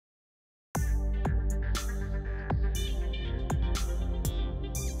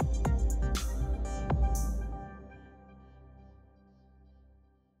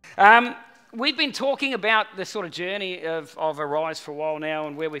We've been talking about the sort of journey of Arise for a while now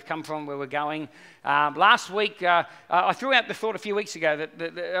and where we've come from, where we're going. Last week, I threw out the thought a few weeks ago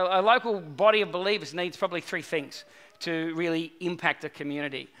that a local body of believers needs probably three things to really impact a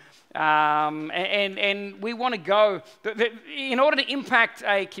community. And we want to go, in order to impact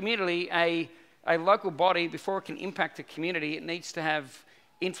a community, a local body, before it can impact a community, it needs to have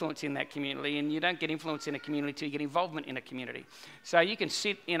influence in that community, and you don't get influence in a community until you get involvement in a community. So you can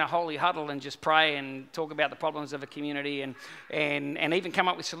sit in a holy huddle and just pray and talk about the problems of a community and even come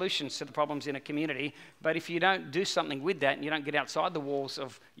up with solutions to the problems in a community, but if you don't do something with that and you don't get outside the walls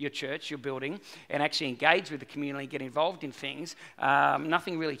of your church, your building, and actually engage with the community, get involved in things,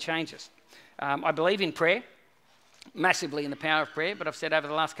 nothing really changes. I believe in prayer, massively in the power of prayer, but I've said over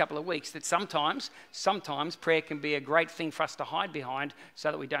the last couple of weeks that sometimes prayer can be a great thing for us to hide behind so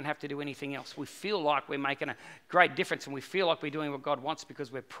that we don't have to do anything else. We feel like we're making a great difference and we feel like we're doing what God wants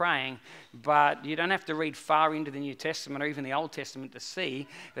because we're praying, but you don't have to read far into the New Testament or even the Old Testament to see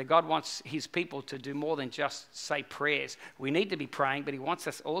that God wants his people to do more than just say prayers. We need to be praying, but he wants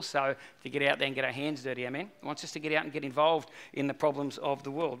us also to get out there and get our hands dirty, amen? He wants us to get out and get involved in the problems of the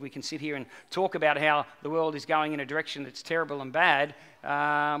world. We can sit here and talk about how the world is going in a direction that's terrible and bad,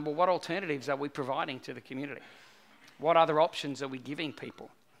 but what alternatives are we providing to the community? What other options are we giving people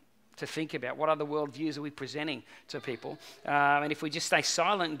to think about? What other worldviews are we presenting to people? And if we just stay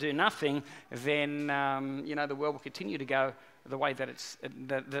silent and do nothing, then the world will continue to go the way that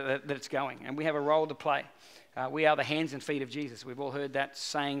it's going. And we have a role to play. We are the hands and feet of Jesus. We've all heard that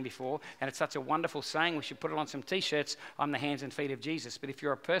saying before, and it's such a wonderful saying. We should put it on some t-shirts. I'm the hands and feet of Jesus. But if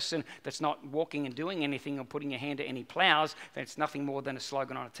you're a person that's not walking and doing anything or putting your hand to any plows, then it's nothing more than a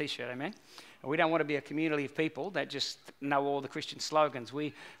slogan on a t-shirt, amen? We don't want to be a community of people that just know all the Christian slogans.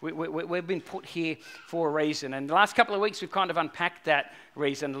 We've been put here for a reason. And the last couple of weeks, we've kind of unpacked that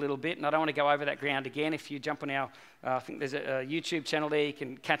reason a little bit, and I don't want to go over that ground again. If you jump on our, I think there's a YouTube channel there, you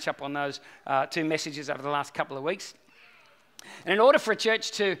can catch up on those two messages over the last couple of weeks. And in order for a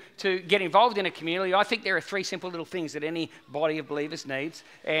church to get involved in a community, I think there are three simple little things that any body of believers needs.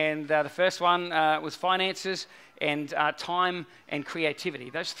 And the first one was finances and time and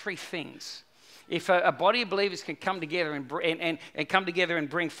creativity. Those three things. If a body of believers can come together and come together and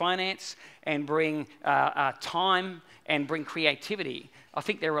bring finance and bring time and bring creativity, I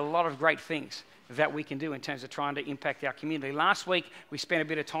think there are a lot of great things that we can do in terms of trying to impact our community. Last week, we spent a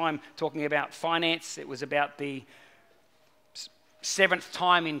bit of time talking about finance. It was about the seventh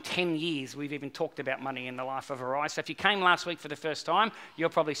time in 10 years we've even talked about money in the life of Arise. So if you came last week for the first time, you're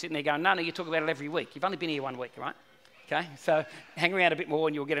probably sitting there going, no, you talk about it every week. You've only been here 1 week, right? Okay, so hang around a bit more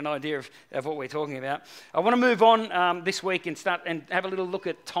and you'll get an idea of what we're talking about. I want to move on this week and start and have a little look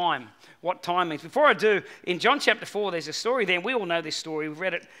at time, what time means. Before I do, in John chapter 4, there's a story there, and we all know this story. We've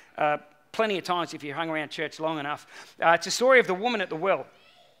read it plenty of times if you hung around church long enough. It's a story of the woman at the well.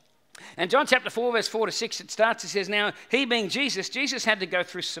 And John chapter 4, verse 4 to 6, it starts, it says, now, he being Jesus had to go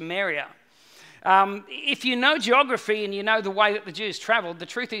through Samaria. If you know geography and you know the way that the Jews traveled, the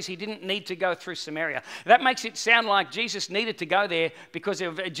truth is he didn't need to go through Samaria. That makes it sound like Jesus needed to go there because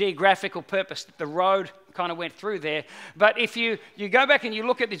of a geographical purpose. The road kind of went through there. But if you go back and you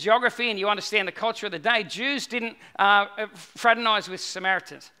look at the geography and you understand the culture of the day, Jews didn't fraternize with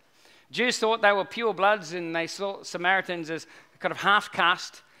Samaritans. Jews thought they were pure bloods, and they saw Samaritans as kind of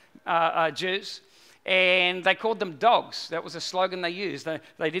half-caste Jews. And they called them dogs. That was a slogan they used.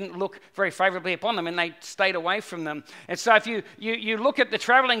 They didn't look very favorably upon them, and they stayed away from them. And so if you look at the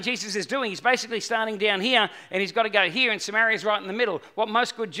traveling Jesus is doing, he's basically starting down here, and he's got to go here, and Samaria's right in the middle. What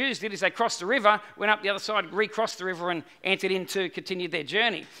most good Jews did is they crossed the river, went up the other side, recrossed the river, and entered into, continued their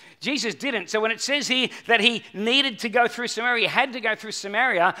journey. Jesus didn't. So when it says here that he needed to go through Samaria, had to go through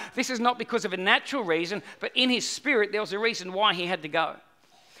Samaria, this is not because of a natural reason, but in his spirit there was a reason why he had to go.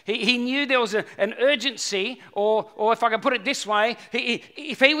 He knew there was an urgency, or if I can put it this way,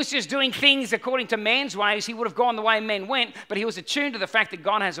 if he was just doing things according to man's ways, he would have gone the way men went, but he was attuned to the fact that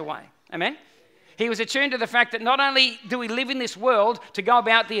God has a way. Amen? He was attuned to the fact that not only do we live in this world to go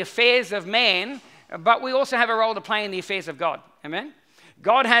about the affairs of man, but we also have a role to play in the affairs of God. Amen?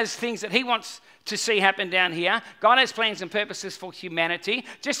 God has things that he wants to see happen down here. God has plans and purposes for humanity.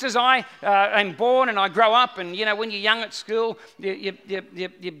 Just as I am born and I grow up, and when you're young at school, you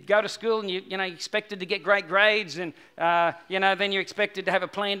go to school and you're expected to get great grades, and then you're expected to have a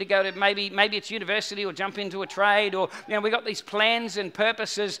plan to go to maybe it's university or jump into a trade, or we got these plans and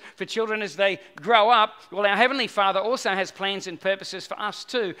purposes for children as they grow up. Well, our Heavenly Father also has plans and purposes for us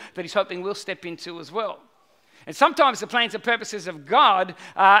too that he's hoping we'll step into as well. And sometimes the plans and purposes of God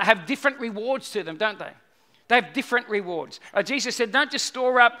have different rewards to them, don't they? They have different rewards. Jesus said, don't just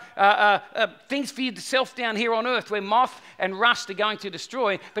store up things for yourself down here on earth where moth and rust are going to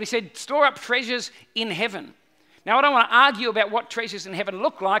destroy, but he said, store up treasures in heaven. Now, I don't want to argue about what treasures in heaven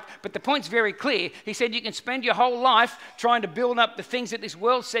look like, but the point's very clear. He said you can spend your whole life trying to build up the things that this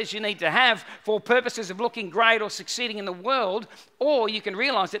world says you need to have for purposes of looking great or succeeding in the world, or you can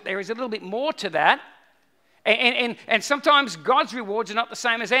realize that there is a little bit more to that. And sometimes God's rewards are not the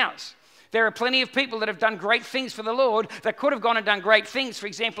same as ours. There are plenty of people that have done great things for the Lord that could have gone and done great things, for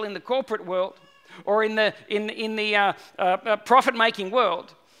example, in the corporate world or in the profit-making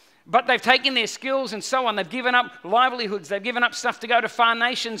world. But they've taken their skills and so on. They've given up livelihoods. They've given up stuff to go to far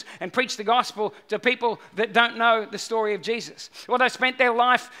nations and preach the gospel to people that don't know the story of Jesus. Or they've spent their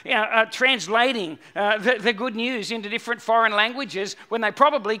life translating the good news into different foreign languages when they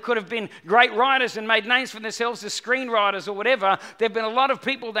probably could have been great writers and made names for themselves as screenwriters or whatever. There have been a lot of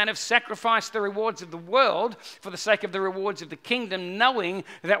people that have sacrificed the rewards of the world for the sake of the rewards of the kingdom, knowing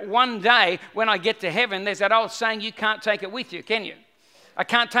that one day when I get to heaven, there's that old saying, you can't take it with you, can you? I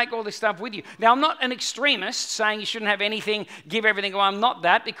can't take all this stuff with you. Now, I'm not an extremist saying you shouldn't have anything, give everything away. I'm not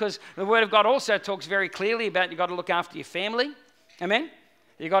that, because the Word of God also talks very clearly about you've got to look after your family. Amen?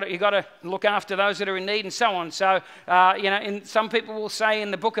 You've got to look after those that are in need and so on. So, and some people will say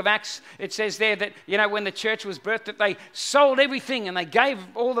in the book of Acts, it says there that, when the church was birthed, that they sold everything and they gave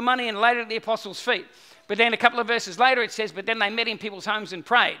all the money and laid it at the apostles' feet. But then a couple of verses later it says, but then they met in people's homes and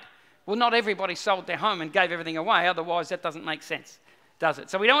prayed. Well, not everybody sold their home and gave everything away. Otherwise, that doesn't make sense, does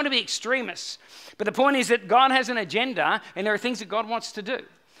it? So we don't want to be extremists. But the point is that God has an agenda and there are things that God wants to do.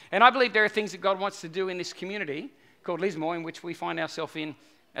 And I believe there are things that God wants to do in this community called Lismore, in which we find ourselves in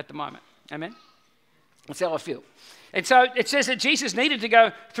at the moment. Amen? That's how I feel. And so it says that Jesus needed to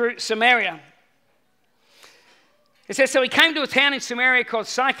go through Samaria. It says, so he came to a town in Samaria called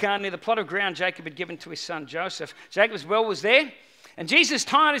Sychar, near the plot of ground Jacob had given to his son Joseph. Jacob's well was there. And Jesus,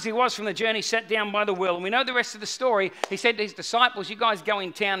 tired as he was from the journey, sat down by the well. And we know the rest of the story. He said to his disciples, you guys go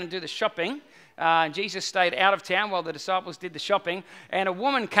in town and do the shopping. Jesus stayed out of town while the disciples did the shopping. And a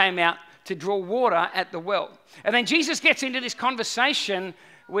woman came out to draw water at the well. And then Jesus gets into this conversation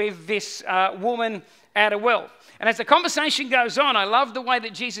with this woman at a well. And as the conversation goes on, I love the way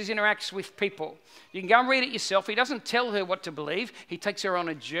that Jesus interacts with people. You can go and read it yourself. He doesn't tell her what to believe. He takes her on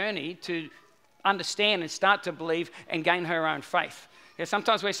a journey to understand and start to believe and gain her own faith.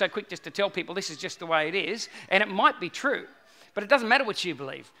 Sometimes we're so quick just to tell people this is just the way it is, and it might be true, but it doesn't matter what you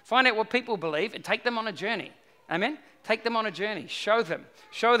believe. Find out what people believe and take them on a journey. Amen? Take them on a journey. Show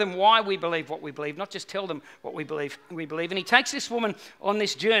them why we believe what we believe, not just tell them what we believe. And he takes this woman on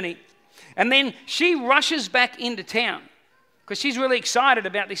this journey, and then she rushes back into town because she's really excited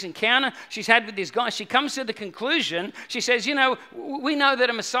about this encounter she's had with this guy. She comes to the conclusion, she says, we know that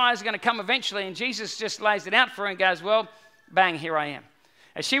a Messiah is going to come eventually, and Jesus just lays it out for her and goes, well, bang, here I am.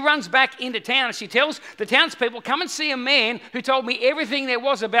 As she runs back into town, and she tells the townspeople, come and see a man who told me everything there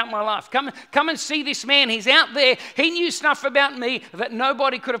was about my life. Come and see this man. He's out there. He knew stuff about me that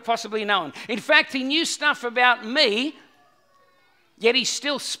nobody could have possibly known. In fact, he knew stuff about me, yet he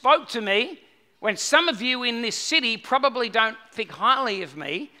still spoke to me when some of you in this city probably don't think highly of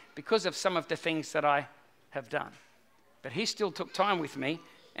me because of some of the things that I have done. But he still took time with me,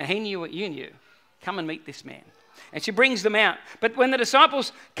 and he knew what you knew. Come and meet this man. And she brings them out. But when the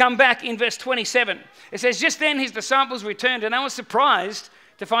disciples come back in verse 27, it says, just then his disciples returned, and they were surprised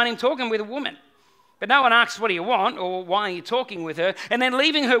to find him talking with a woman. But no one asked, what do you want, or why are you talking with her? And then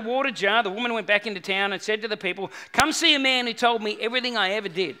leaving her water jar, the woman went back into town and said to the people, come see a man who told me everything I ever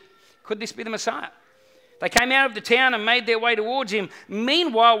did. Could this be the Messiah? They came out of the town and made their way towards him.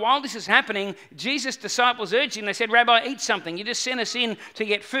 Meanwhile, while this is happening, Jesus' disciples urged him. They said, Rabbi, eat something. You just sent us in to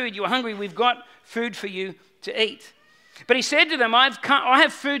get food. You are hungry. We've got food for you to eat. But he said to them, I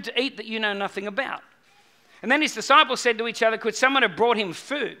have food to eat that you know nothing about. And then his disciples said to each other, could someone have brought him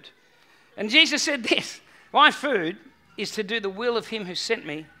food? And Jesus said this, my food is to do the will of him who sent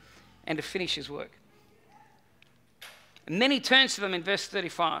me and to finish his work. And then he turns to them in verse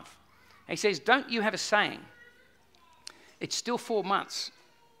 35. He says, don't you have a saying? It's still 4 months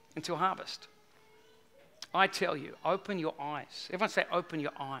until harvest. I tell you, open your eyes. Everyone say, open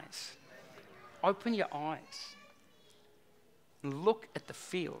your eyes. Open your eyes and look at the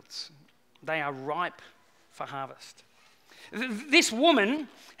fields. They are ripe for harvest. This woman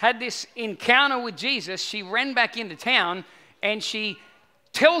had this encounter with Jesus. She ran back into town and she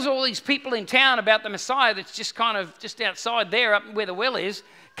tells all these people in town about the Messiah that's just outside there, up where the well is.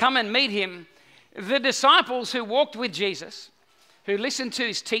 Come and meet him. The disciples who walked with Jesus, who listened to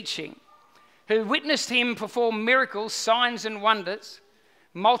his teaching, who witnessed him perform miracles, signs and wonders,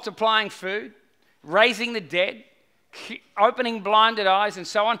 multiplying food, raising the dead, opening blinded eyes and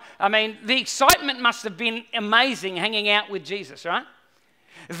so on. I mean, the excitement must have been amazing hanging out with Jesus, right?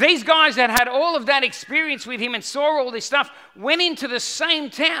 These guys that had all of that experience with him and saw all this stuff went into the same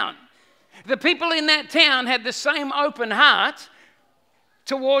town. The people in that town had the same open heart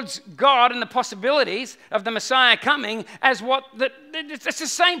towards God and the possibilities of the Messiah coming as it's the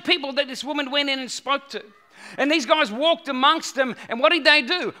same people that this woman went in and spoke to. And these guys walked amongst them, and what did they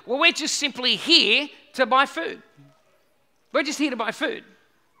do? Well, we're just simply here to buy food. We're just here to buy food.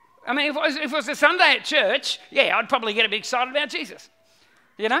 I mean, if it was a Sunday at church, yeah, I'd probably get a bit excited about Jesus.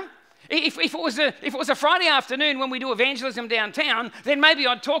 You know? If it was a Friday afternoon when we do evangelism downtown, then maybe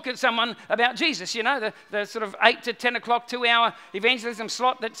I'd talk to someone about Jesus, you know, the sort of 8 to 10 o'clock 2-hour evangelism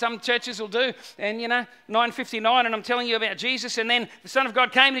slot that some churches will do, and, 9:59, and I'm telling you about Jesus, and then the Son of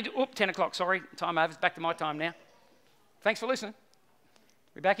God came, 10 o'clock, sorry, time over, it's back to my time now. Thanks for listening.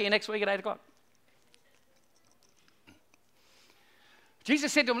 We're back here next week at 8 o'clock.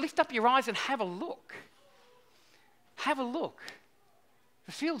 Jesus said to him, lift up your eyes and have a look. Have a look.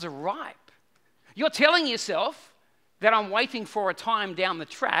 The fields are ripe. You're telling yourself that I'm waiting for a time down the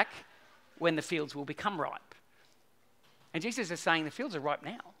track when the fields will become ripe. And Jesus is saying the fields are ripe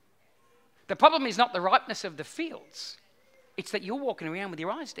now. The problem is not the ripeness of the fields. It's that you're walking around with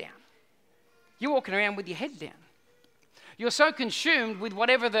your eyes down. You're walking around with your head down. You're so consumed with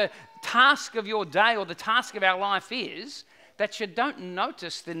whatever the task of your day or the task of our life is that you don't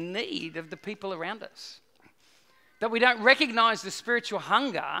notice the need of the people around us. That we don't recognize the spiritual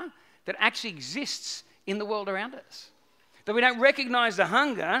hunger that actually exists in the world around us. That we don't recognize the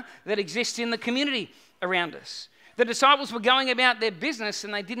hunger that exists in the community around us. The disciples were going about their business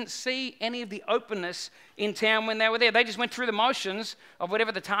and they didn't see any of the openness in town when they were there. They just went through the motions of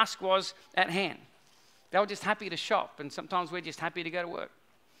whatever the task was at hand. They were just happy to shop, and sometimes we're just happy to go to work.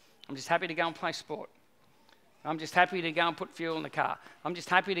 I'm just happy to go and play sport. I'm just happy to go and put fuel in the car. I'm just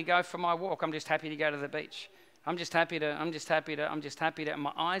happy to go for my walk. I'm just happy to go to the beach. I'm just happy to, and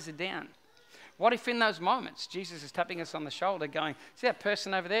my eyes are down. What if in those moments, Jesus is tapping us on the shoulder going, see that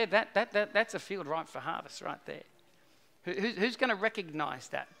person over there? That's a field ripe for harvest right there. Who's going to recognize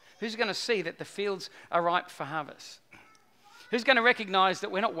that? Who's going to see that the fields are ripe for harvest? Who's going to recognize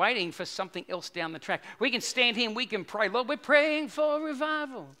that we're not waiting for something else down the track? We can stand here and we can pray, Lord, we're praying for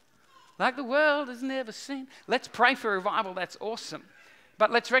revival like the world has never seen. Let's pray for revival. That's awesome. But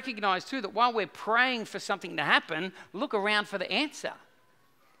let's recognize too that while we're praying for something to happen, look around for the answer.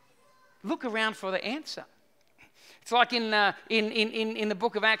 Look around for the answer. It's like in the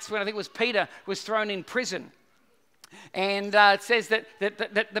book of Acts when I think it was Peter was thrown in prison. And it says that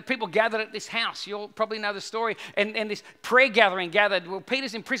the people gathered at this house. You'll probably know the story. And this prayer gathering gathered. Well,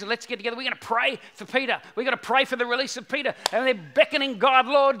 Peter's in prison. Let's get together. We're going to pray for Peter. We're going to pray for the release of Peter. And they're beckoning God,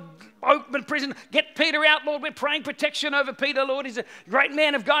 Lord, open prison. Get Peter out, Lord. We're praying protection over Peter, Lord. He's a great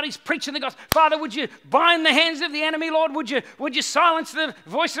man of God. He's preaching the gospel. Father, would you bind the hands of the enemy, Lord? Would you silence the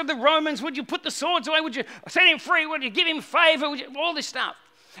voice of the Romans? Would you put the swords away? Would you set him free? Would you give him favor? All this stuff.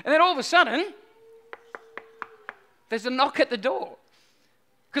 And then all of a sudden, there's a knock at the door.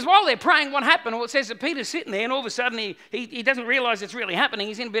 Because while they're praying, what happened? Well, it says that Peter's sitting there, and all of a sudden he doesn't realize it's really happening.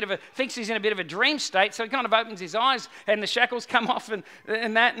 He's thinks he's in a bit of a dream state, so he kind of opens his eyes, and the shackles come off, and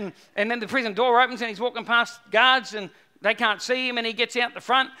then the prison door opens, and he's walking past guards, and they can't see him, and he gets out the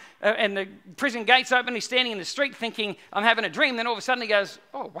front, and the prison gates open. He's standing in the street thinking, I'm having a dream. Then all of a sudden he goes,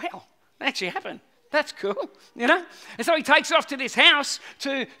 oh, wow, that actually happened. That's cool, And so he takes off to this house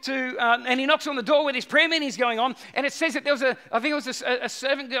and he knocks on the door where this prayer meeting is going on. And it says that there was a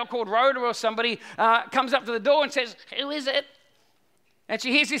servant girl called Rhoda or somebody comes up to the door and says, who is it? And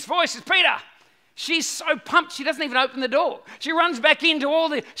she hears this voice, it's Peter. She's so pumped she doesn't even open the door. She runs back into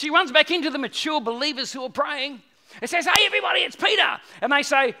the mature believers who are praying. It says, hey everybody, it's Peter. And they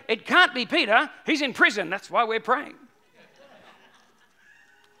say, it can't be Peter. He's in prison. That's why we're praying.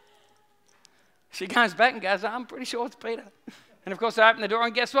 She goes back and goes, I'm pretty sure it's Peter. And of course, they open the door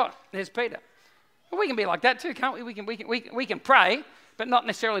and guess what? There's Peter. Well, we can be like that too, can't we? We can pray, but not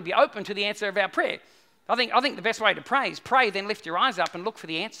necessarily be open to the answer of our prayer. I think the best way to pray is pray, then lift your eyes up and look for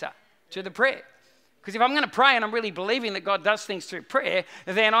the answer to the prayer. Because if I'm going to pray and I'm really believing that God does things through prayer,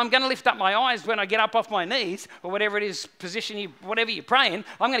 then I'm going to lift up my eyes when I get up off my knees or whatever it is, whatever you're praying.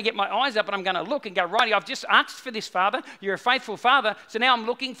 I'm going to get my eyes up and I'm going to look and go, righty, I've just asked for this, Father. You're a faithful Father. So now I'm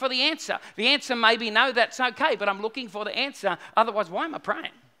looking for the answer. The answer may be no, that's okay, but I'm looking for the answer. Otherwise, why am I praying?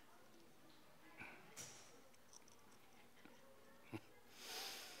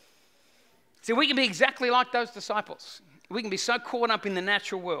 See, we can be exactly like those disciples. We can be so caught up in the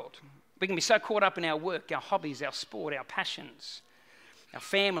natural world. We can be so caught up in our work, our hobbies, our sport, our passions, our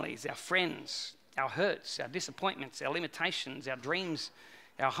families, our friends, our hurts, our disappointments, our limitations, our dreams,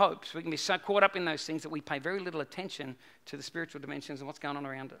 our hopes. We can be so caught up in those things that we pay very little attention to the spiritual dimensions and what's going on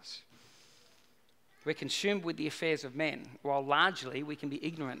around us. We're consumed with the affairs of men, while largely we can be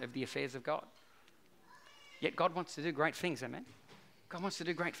ignorant of the affairs of God. Yet God wants to do great things, amen? God wants to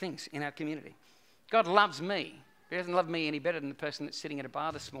do great things in our community. God loves me. He doesn't love me any better than the person that's sitting at a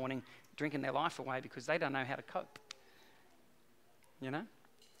bar this morning drinking their life away because they don't know how to cope. You know?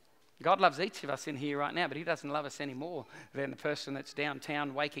 God loves each of us in here right now, but he doesn't love us any more than the person that's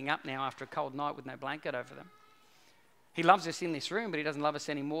downtown waking up now after a cold night with no blanket over them. He loves us in this room, but he doesn't love us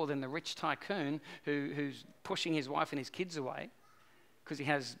any more than the rich tycoon who's pushing his wife and his kids away because he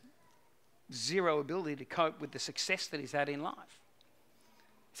has zero ability to cope with the success that he's had in life.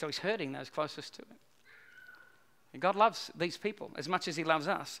 So he's hurting those closest to him. And God loves these people as much as he loves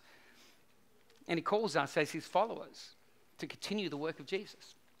us. And he calls us as his followers to continue the work of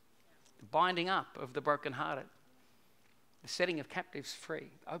Jesus. The binding up of the brokenhearted, the setting of captives free,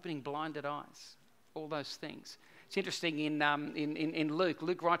 opening blinded eyes, all those things. It's interesting in Luke.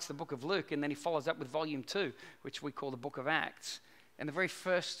 Luke writes the book of Luke, and then he follows up with volume 2, which we call the book of Acts. And the very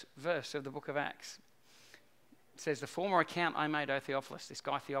first verse of the book of Acts says, the former account I made, O Theophilus, this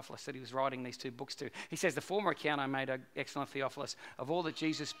guy Theophilus that he was writing these 2 books to. He says, the former account I made, O excellent Theophilus, of all that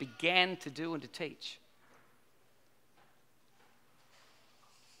Jesus began to do and to teach.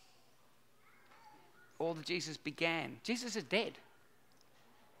 All that Jesus began. Jesus is dead.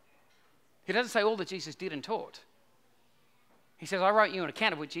 He doesn't say all that Jesus did and taught. He says, I wrote you an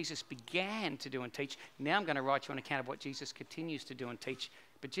account of what Jesus began to do and teach. Now I'm going to write you an account of what Jesus continues to do and teach.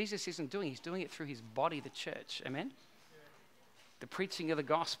 But Jesus isn't doing it. He's doing it through his body, the church. Amen? Yeah. The preaching of the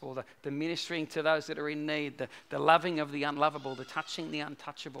gospel, the ministering to those that are in need, the loving of the unlovable, the touching the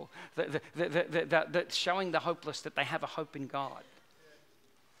untouchable, the showing the hopeless that they have a hope in God.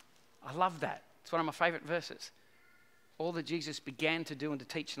 Yeah. I love that. It's one of my favorite verses. All that Jesus began to do and to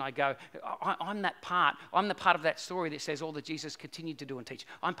teach. And I go, I'm that part. I'm the part of that story that says all that Jesus continued to do and teach.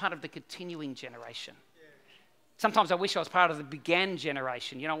 I'm part of the continuing generation. Sometimes I wish I was part of the began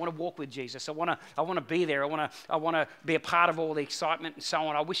generation. You know, I want to walk with Jesus. I want to be there. I want to be a part of all the excitement and so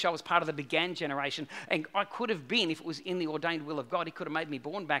on. I wish I was part of the began generation. And I could have been, if it was in the ordained will of God, he could have made me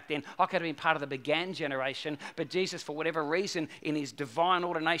born back then. I could have been part of the began generation. But Jesus, for whatever reason, in his divine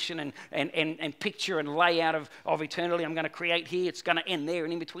ordination and picture and layout of eternity, I'm going to create here. It's going to end there.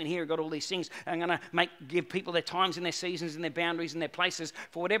 And in between here, I've got all these things. I'm going to give people their times and their seasons and their boundaries and their places.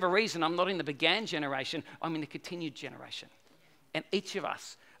 For whatever reason, I'm not in the began generation. I'm in the continued generation. And each of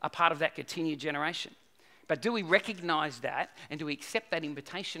us are part of that continued generation. But do we recognize that and do we accept that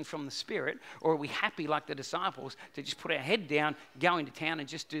invitation from the Spirit, or are we happy like the disciples to just put our head down, go into town and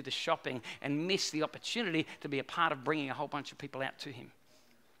just do the shopping and miss the opportunity to be a part of bringing a whole bunch of people out to him?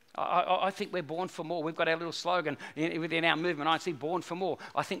 I think we're born for more. We've got our little slogan within our movement. I see born for more.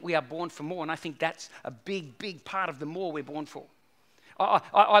 I think we are born for more, and I think that's a big, big part of the more we're born for.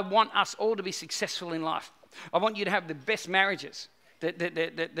 I want us all to be successful in life. I want you to have the best marriages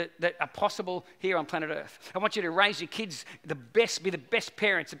that are possible here on planet Earth. I want you to raise your kids the best, be the best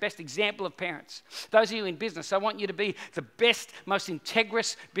parents, the best example of parents. Those of you in business, I want you to be the best, most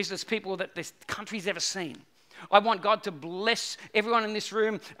integrous business people that this country's ever seen. I want God to bless everyone in this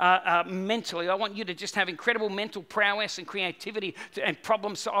room mentally. I want you to just have incredible mental prowess and creativity and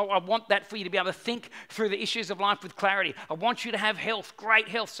problems. So I want that for you to be able to think through the issues of life with clarity. I want you to have health, great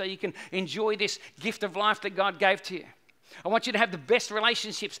health, so you can enjoy this gift of life that God gave to you. I want you to have the best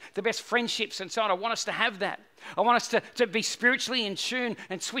relationships, the best friendships and so on. I want us to have that. I want us to be spiritually in tune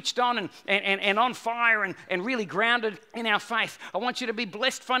and switched on and on fire and really grounded in our faith. I want you to be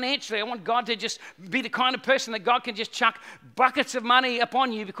blessed financially. I want God to just be the kind of person that God can just chuck buckets of money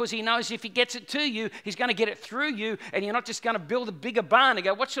upon you because he knows if he gets it to you, he's going to get it through you, and you're not just going to build a bigger barn and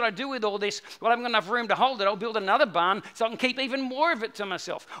go, what should I do with all this? Well, I haven't got enough room to hold it. I'll build another barn so I can keep even more of it to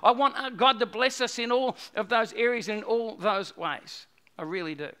myself. I want God to bless us in all of those areas and in all those ways. I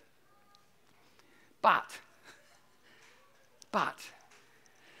really do. But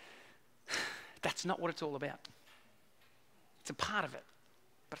that's not what it's all about. It's a part of it,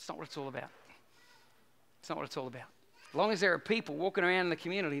 but it's not what it's all about. It's not what it's all about. As long as there are people walking around in the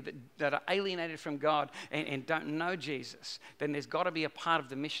community that are alienated from God and don't know Jesus, then there's got to be a part of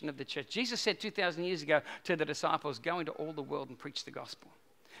the mission of the church. Jesus said 2,000 years ago to the disciples, go into all the world and preach the gospel,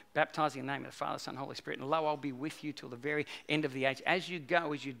 baptizing in the name of the Father, Son, Holy Spirit. And lo, I'll be with you till the very end of the age. As you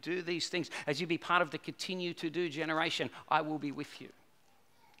go, as you do these things, as you be part of the continue to do generation, I will be with you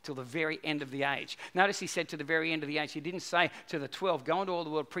till the very end of the age. Notice he said to the very end of the age. He didn't say to the 12, go into all the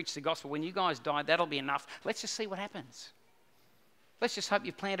world, preach the gospel. When you guys die, that'll be enough. Let's just see what happens. Let's just hope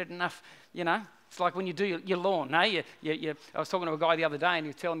you've planted enough, you know. It's like when you do your lawn, I was talking to a guy the other day and he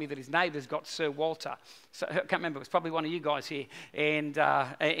was telling me that his neighbour's got Sir Walter. So, I can't remember, it was probably one of you guys here. And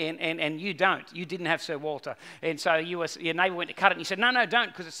you don't. You didn't have Sir Walter. And so your neighbour went to cut it and you said, no, don't,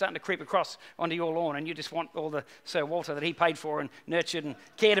 because it's starting to creep across onto your lawn and you just want all the Sir Walter that he paid for and nurtured and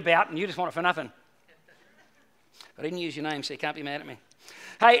cared about and you just want it for nothing. I didn't use your name, so you can't be mad at me.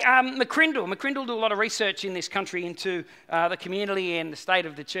 Hey, McCrindle do a lot of research in this country into the community and the state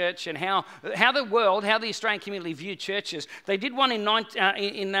of the church and how the Australian community view churches. They did one in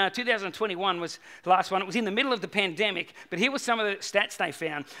 2021 was the last one. It was in the middle of the pandemic, but here was some of the stats they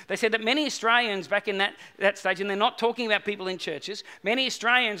found. They said that many Australians back in that stage, and they're not talking about people in churches, many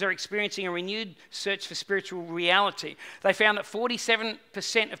Australians are experiencing a renewed search for spiritual reality. They found that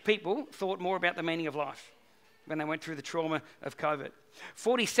 47% of people thought more about the meaning of life when they went through the trauma of COVID.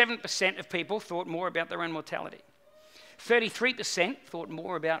 47% of people thought more about their own mortality. 33% thought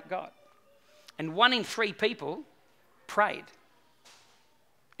more about God. And 1 in 3 people prayed.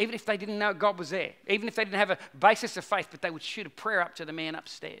 Even if they didn't know God was there. Even if they didn't have a basis of faith, but they would shoot a prayer up to the man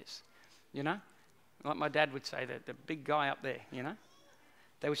upstairs. You know? Like my dad would say, the big guy up there, you know?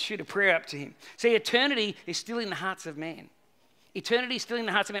 They would shoot a prayer up to him. See, eternity is still in the hearts of man. Eternity is still in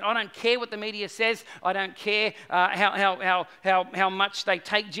the hearts of men. I don't care what the media says. I don't care how much they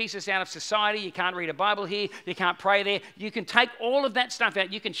take Jesus out of society. You can't read a Bible here. You can't pray there. You can take all of that stuff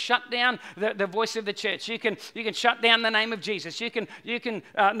out. You can shut down the voice of the church. You can shut down the name of Jesus. You can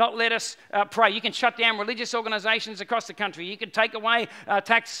not let us pray. You can shut down religious organisations across the country. You can take away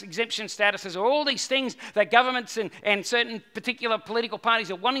tax exemption statuses, or all these things that governments and certain particular political parties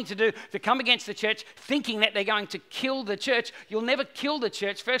are wanting to do to come against the church, thinking that they're going to kill the church. You'll never kill the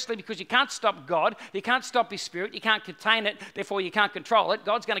church, firstly, because you can't stop God, you can't stop His Spirit, you can't contain it, therefore you can't control it.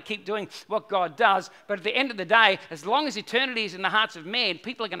 God's going to keep doing what God does, but at the end of the day, as long as eternity is in the hearts of man,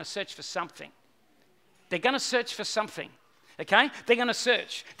 people are going to search for something. They're going to search for something, okay? They're going to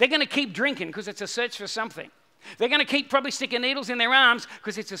search. They're going to keep drinking because it's a search for something. They're going to keep probably sticking needles in their arms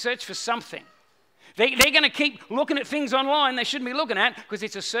because it's a search for something. They're going to keep looking at things online they shouldn't be looking at because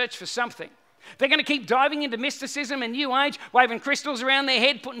it's a search for something. They're going to keep diving into mysticism and New Age, waving crystals around their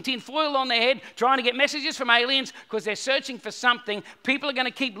head, putting tin foil on their head, trying to get messages from aliens because they're searching for something. People are going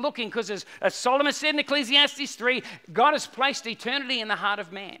to keep looking because, as Solomon said in Ecclesiastes 3, God has placed eternity in the heart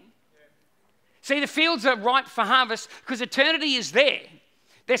of man. See, the fields are ripe for harvest because eternity is there.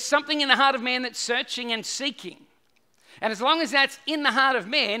 There's something in the heart of man that's searching and seeking. And as long as that's in the heart of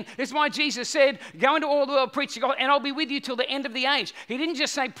man, that's why Jesus said, go into all the world, preach the gospel, and I'll be with you till the end of the age. He didn't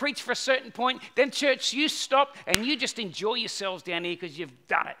just say preach for a certain point, then church, you stop and you just enjoy yourselves down here because you've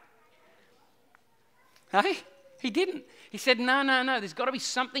done it. Hey? He didn't. He said, no, there's got to be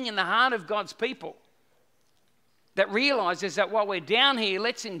something in the heart of God's people that realizes that while we're down here,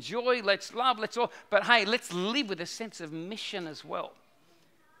 let's enjoy, let's love, but hey, let's live with a sense of mission as well.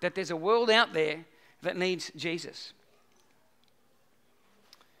 That there's a world out there that needs Jesus.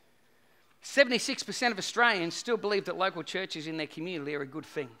 76% of Australians still believe that local churches in their community are a good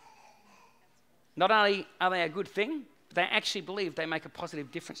thing. Not only are they a good thing, but they actually believe they make a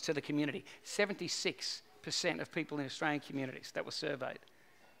positive difference to the community. 76% of people in Australian communities that were surveyed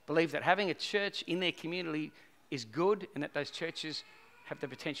believe that having a church in their community is good and that those churches have the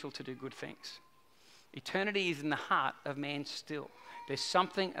potential to do good things. Eternity is in the heart of man still. There's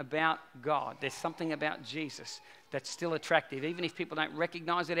something about God, there's something about Jesus that's still attractive. Even if people don't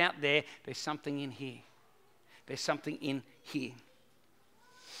recognize it out there, there's something in here. There's something in here.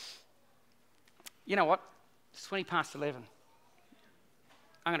 You know what? It's 20 past 11.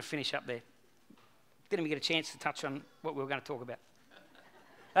 I'm going to finish up there. Didn't even get a chance to touch on what we were going to talk about.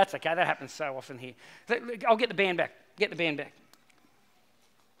 That's okay, that happens so often here. I'll get the band back. Get the band back.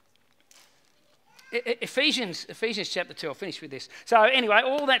 Ephesians chapter 2, I'll finish with this. So anyway,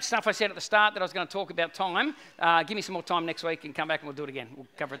 all that stuff I said at the start that I was going to talk about time, give me some more time next week and come back and we'll do it again. We'll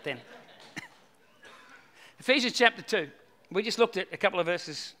cover it then. Ephesians chapter 2, we just looked at a couple of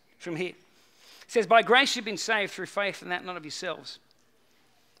verses from here. It says, by grace you've been saved through faith, and that not of yourselves.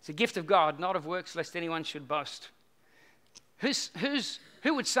 It's a gift of God, not of works, lest anyone should boast.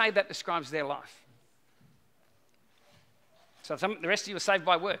 Who would say that describes their life? So the rest of you are saved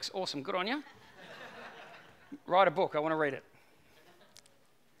by works. Awesome, good on you. Write a book, I want to read it.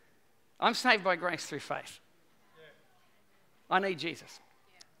 I'm saved by grace through faith. I need Jesus.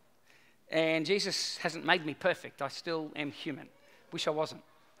 And Jesus hasn't made me perfect. I still am human. Wish I wasn't,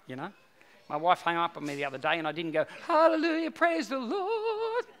 you know. My wife hung up on me the other day and I didn't go, hallelujah, praise the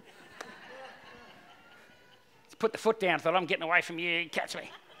Lord. Put the foot down, thought, I'm getting away from you, catch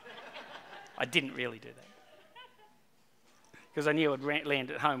me. I didn't really do that. because I knew I'd land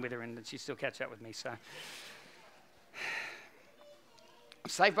at home with her and she'd still catch up with me. So, I'm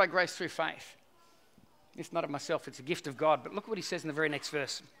saved by grace through faith. It's not of myself, it's a gift of God. But look what he says in the very next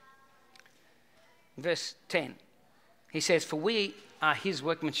verse. Verse 10. He says, for we are his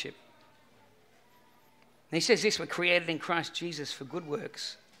workmanship. And he says this, we're created in Christ Jesus for good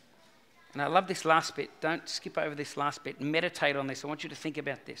works. And I love this last bit. Don't skip over this last bit. Meditate on this. I want you to think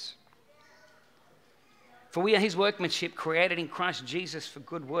about this. For we are his workmanship, created in Christ Jesus for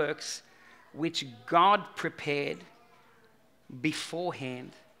good works, which God prepared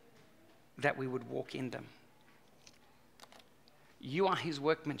beforehand that we would walk in them. You are his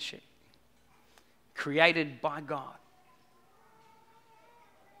workmanship, created by God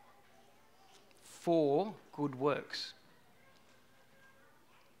for good works,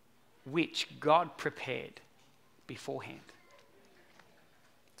 which God prepared beforehand.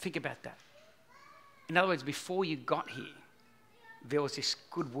 Think about that. In other words, before you got here, there was this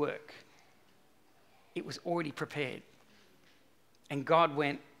good work. It was already prepared. And God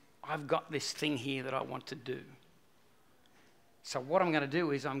went, I've got this thing here that I want to do. So what I'm going to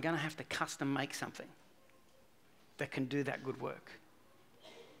do is I'm going to have to custom make something that can do that good work.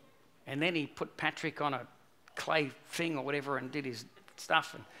 And then he put Patrick on a clay thing or whatever and did his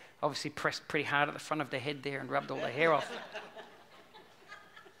stuff and obviously pressed pretty hard at the front of the head there and rubbed all the hair off.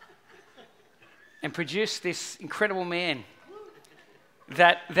 And produced this incredible man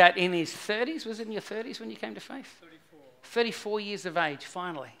that in his 30s, was it in your 30s when you came to faith? 34 years of age,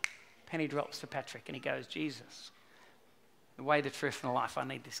 finally, penny drops for Patrick and he goes, Jesus, the way, the truth and the life, I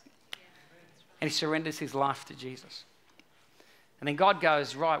need this. And he surrenders his life to Jesus. And then God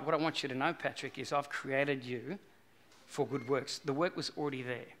goes, right, what I want you to know, Patrick, is I've created you for good works. The work was already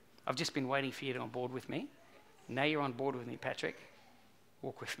there. I've just been waiting for you to on board with me. Now you're on board with me, Patrick.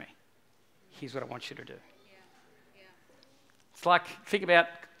 Walk with me. Here's what I want you to do. It's like, think about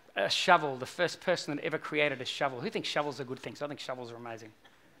a shovel, the first person that ever created a shovel. Who thinks shovels are good things? I think shovels are amazing.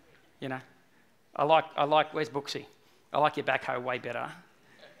 You know, I like, where's Booksy? I like your backhoe way better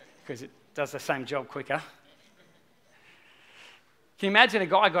because it does the same job quicker. Can you imagine a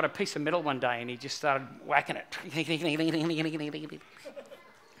guy got a piece of metal one day and he just started whacking it.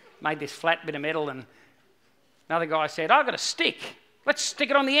 Made this flat bit of metal and another guy said, I've got a stick. Let's stick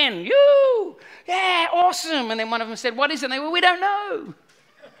it on the end. You! Yeah, awesome. And then one of them said, what is it? And they went, we don't know.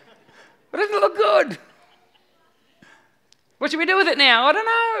 But doesn't it look good? What should we do with it now? I don't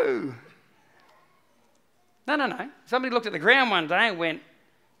know. No. Somebody looked at the ground one day and went,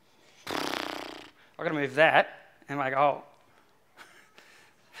 I've got to move that. And I'm like, oh,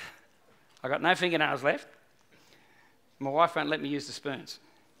 I've got no fingernails left. My wife won't let me use the spoons.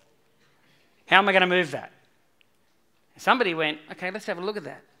 How am I going to move that? Somebody went, okay, let's have a look at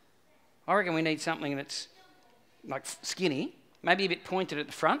that. I reckon we need something that's like skinny, maybe a bit pointed at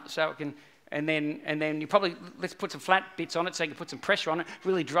the front so it can, and then you probably, let's put some flat bits on it so you can put some pressure on it,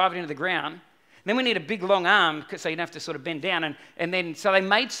 really drive it into the ground. And then we need a big long arm so you don't have to sort of bend down. And then, so they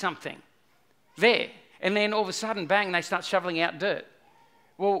made something there. And then all of a sudden, bang, they start shoveling out dirt.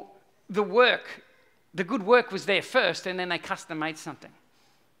 Well, the good work was there first, and then they custom made something.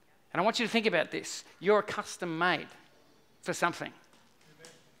 And I want you to think about this. You're a custom made for something.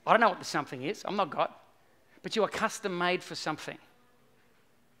 I don't know what the something is. I'm not God. But you are custom made for something.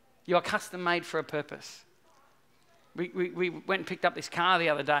 You are custom made for a purpose. We went and picked up this car the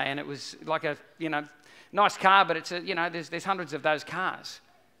other day, and it was like a, nice car, but it's there's hundreds of those cars.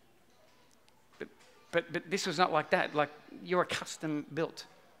 But this was not like that. Like, you're a custom built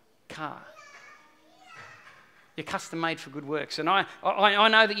car. You're custom made for good works. And I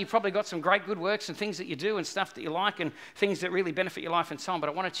know that you've probably got some great good works and things that you do and stuff that you like and things that really benefit your life and so on. But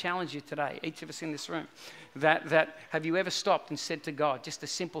I want to challenge you today, each of us in this room, that have you ever stopped and said to God, just a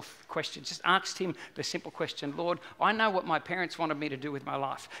simple question, just asked him the simple question, Lord, I know what my parents wanted me to do with my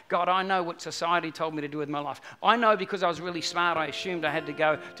life. God, I know what society told me to do with my life. I know because I was really smart, I assumed I had to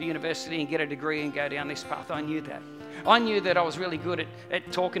go to university and get a degree and go down this path. I knew that. I knew that I was really good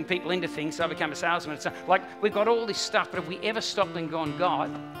at talking people into things, so I became a salesman. So, like, we've got all this stuff, but have we ever stopped and gone, God,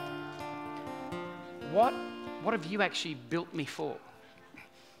 what have you actually built me for?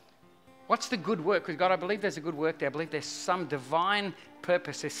 What's the good work? Because, God, I believe there's a good work there. I believe there's some divine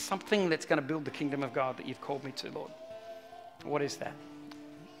purpose. There's something that's going to build the kingdom of God that you've called me to, Lord. What is that?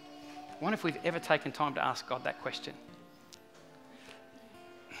 I wonder if we've ever taken time to ask God that question.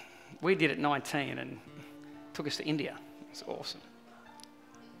 We did at 19 and took us to India. It's awesome.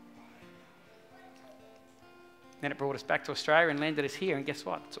 Then it brought us back to Australia and landed us here, and guess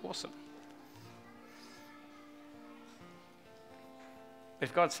what? It's awesome.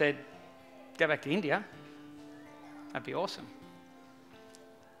 If God said, go back to India, that'd be awesome.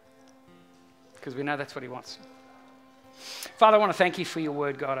 because we know that's what he wants. Father, I want to thank you for your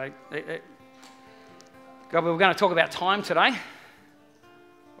word, God. God, we were going to talk about time today.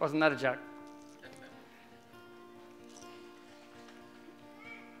 Wasn't that a joke?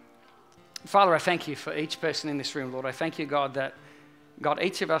 Father, I thank you for each person in this room, Lord. I thank you, God, that, God,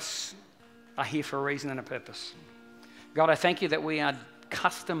 each of us are here for a reason and a purpose. God, I thank you that we are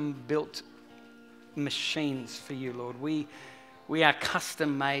custom-built machines for you, Lord. We are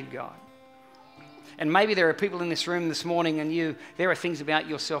custom-made, God. And maybe there are people in this room this morning and there are things about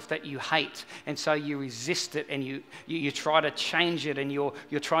yourself that you hate, and so you resist it and you try to change it, and you're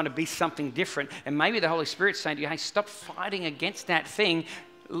trying to be something different. And maybe the Holy Spirit's saying to you, hey, stop fighting against that thing.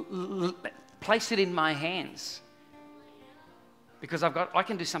 Place it in my hands, because I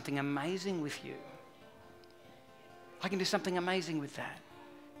can do something amazing with you. I can do something amazing with that,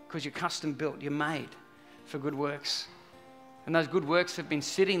 because you're custom built, you're made for good works. And those good works have been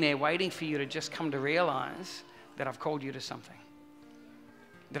sitting there waiting for you to just come to realize that I've called you to something,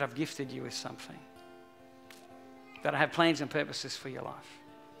 that I've gifted you with something, that I have plans and purposes for your life.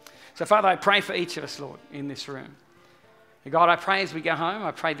 So Father, I pray for each of us, Lord, in this room. And God, I pray as we go home, I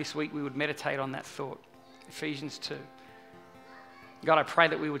pray this week we would meditate on that thought, Ephesians 2. God, I pray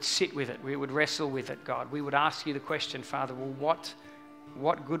that we would sit with it, we would wrestle with it, God. We would ask you the question, Father, well,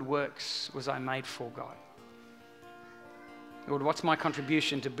 what good works was I made for, God? Lord, what's my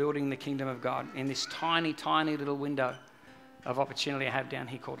contribution to building the kingdom of God in this tiny, tiny little window of opportunity I have down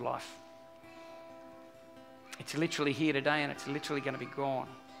here called life? It's literally here today, and it's literally going to be gone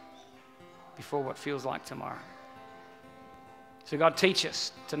before what feels like tomorrow. So God, teach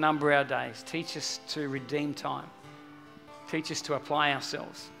us to number our days. Teach us to redeem time. Teach us to apply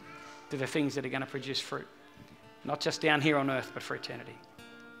ourselves to the things that are going to produce fruit, not just down here on earth, but for eternity.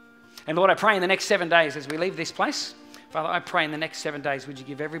 And Lord, I pray in the next 7 days as we leave this place, Father, I pray in the next 7 days, would you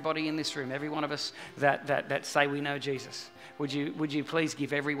give everybody in this room, every one of us that say we know Jesus, would you please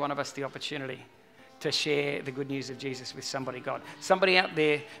give every one of us the opportunity to share the good news of Jesus with somebody, God. Somebody out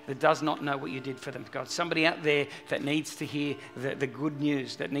there that does not know what you did for them, God. Somebody out there that needs to hear the good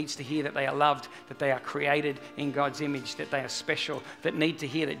news, that needs to hear that they are loved, that they are created in God's image, that they are special, that need to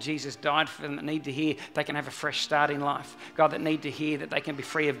hear that Jesus died for them, that need to hear they can have a fresh start in life. God, that need to hear that they can be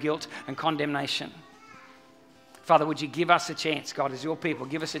free of guilt and condemnation. Father, would you give us a chance, God, as your people,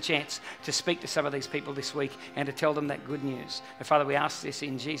 give us a chance to speak to some of these people this week and to tell them that good news. And Father, we ask this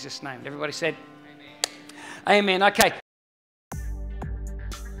in Jesus' name. Everybody said, Amen. Okay,